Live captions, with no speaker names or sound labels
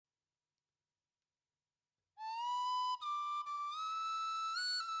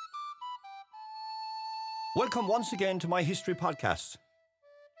Welcome once again to my history podcast.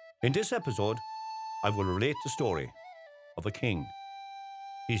 In this episode, I will relate the story of a king,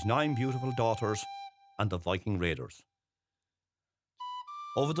 his 9 beautiful daughters, and the Viking raiders.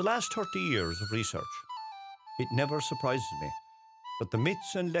 Over the last 30 years of research, it never surprises me that the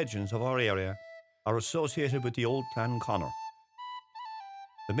myths and legends of our area are associated with the old Clan Conor.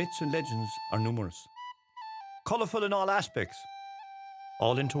 The myths and legends are numerous, colourful in all aspects,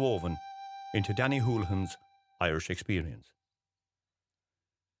 all interwoven into Danny Houlihan's Irish experience.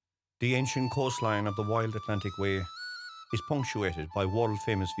 The ancient coastline of the wild Atlantic Way is punctuated by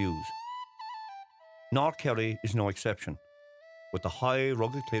world-famous views. North Kerry is no exception, with the high,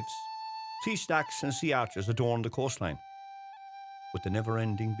 rugged cliffs, sea stacks and sea arches adorn the coastline, with the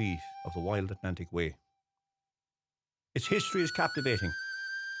never-ending beat of the wild Atlantic Way. Its history is captivating.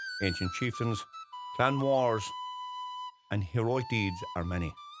 Ancient chieftains, clan wars, and heroic deeds are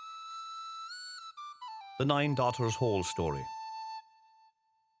many. The 9 Daughters' whole story.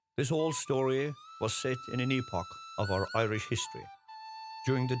 This old story was set in an epoch of our Irish history,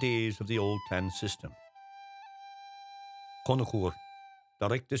 during the days of the old clan system. Connachor,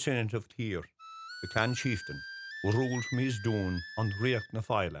 direct descendant of Tyr, the clan chieftain, ruled from his Doon on Riach na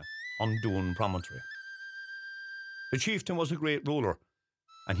File on Doon Promontory. The chieftain was a great ruler,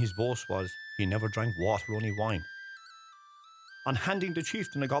 and his boast was he never drank water, only wine. On handing the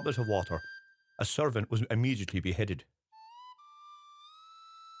chieftain a goblet of water, a servant was immediately beheaded.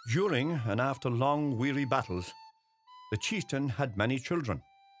 During and after long, weary battles, the chieftain had many children,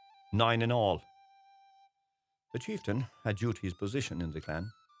 9 in all. The chieftain had due to his position in the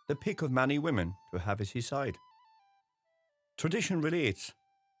clan the pick of many women to have at his side. Tradition relates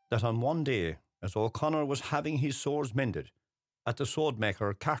that on one day, as O'Connor was having his swords mended at the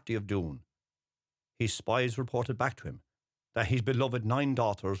swordmaker Carty of Doon, his spies reported back to him that his beloved 9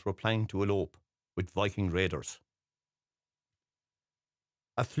 daughters were planning to elope with Viking raiders.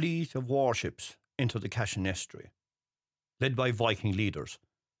 A fleet of warships entered the Cashin Estuary, led by Viking leaders,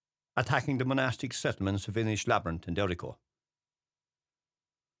 attacking the monastic settlements of Innishlabrant and Derrico.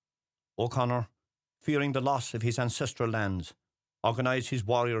 O'Connor, fearing the loss of his ancestral lands, organised his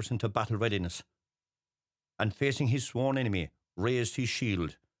warriors into battle readiness, and facing his sworn enemy, raised his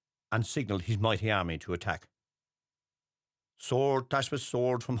shield and signalled his mighty army to attack. Sword clashed with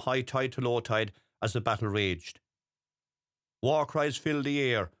sword from high tide to low tide as the battle raged. War cries filled the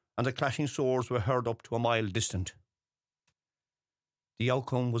air, and the clashing swords were heard up to a mile distant. The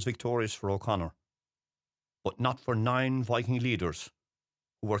outcome was victorious for O'Connor, but not for 9 Viking leaders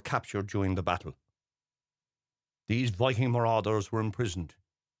who were captured during the battle. These Viking marauders were imprisoned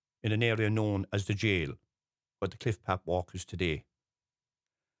in an area known as the Jail, where the Cliffpath Walk is today.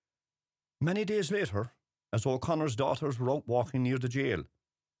 Many days later, as O'Connor's daughters were out walking near the jail,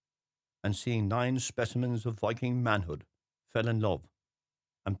 and seeing 9 specimens of Viking manhood, fell in love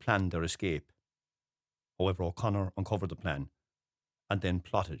and planned their escape. However, O'Connor uncovered the plan and then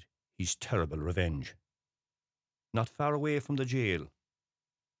plotted his terrible revenge. Not far away from the jail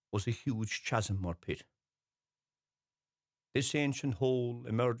was a huge chasm or pit. This ancient hole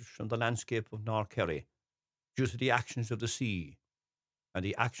emerged from the landscape of North Kerry due to the actions of the sea and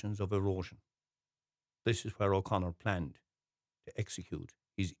the actions of erosion. This is where O'Connor planned to execute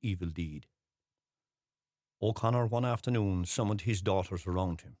his evil deed. O'Connor one afternoon summoned his daughters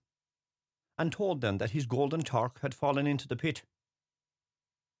around him and told them that his golden torque had fallen into the pit.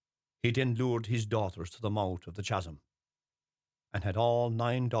 He then lured his daughters to the mouth of the chasm and had all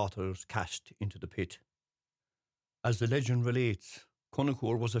 9 daughters cast into the pit. As the legend relates,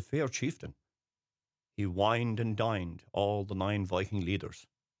 Connachor was a fair chieftain. He wined and dined all the 9 Viking leaders,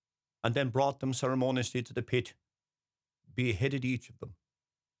 and then brought them ceremoniously to the pit, beheaded each of them,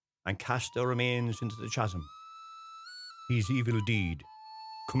 and cast their remains into the chasm. His evil deed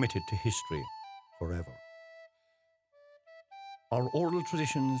committed to history forever. Our oral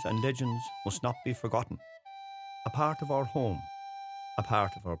traditions and legends must not be forgotten, a part of our home, a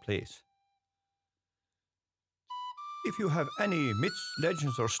part of our place. If you have any myths,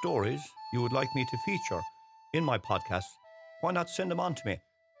 legends or stories you would like me to feature in my podcast, why not send them on to me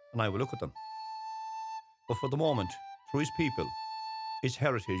and I will look at them. But for the moment, through his people, its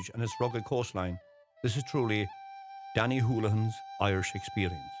heritage and its rugged coastline, this is truly Danny Houlihan's Irish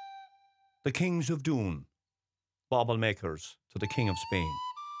experience. The Kings of Doon, bauble makers to the King of Spain.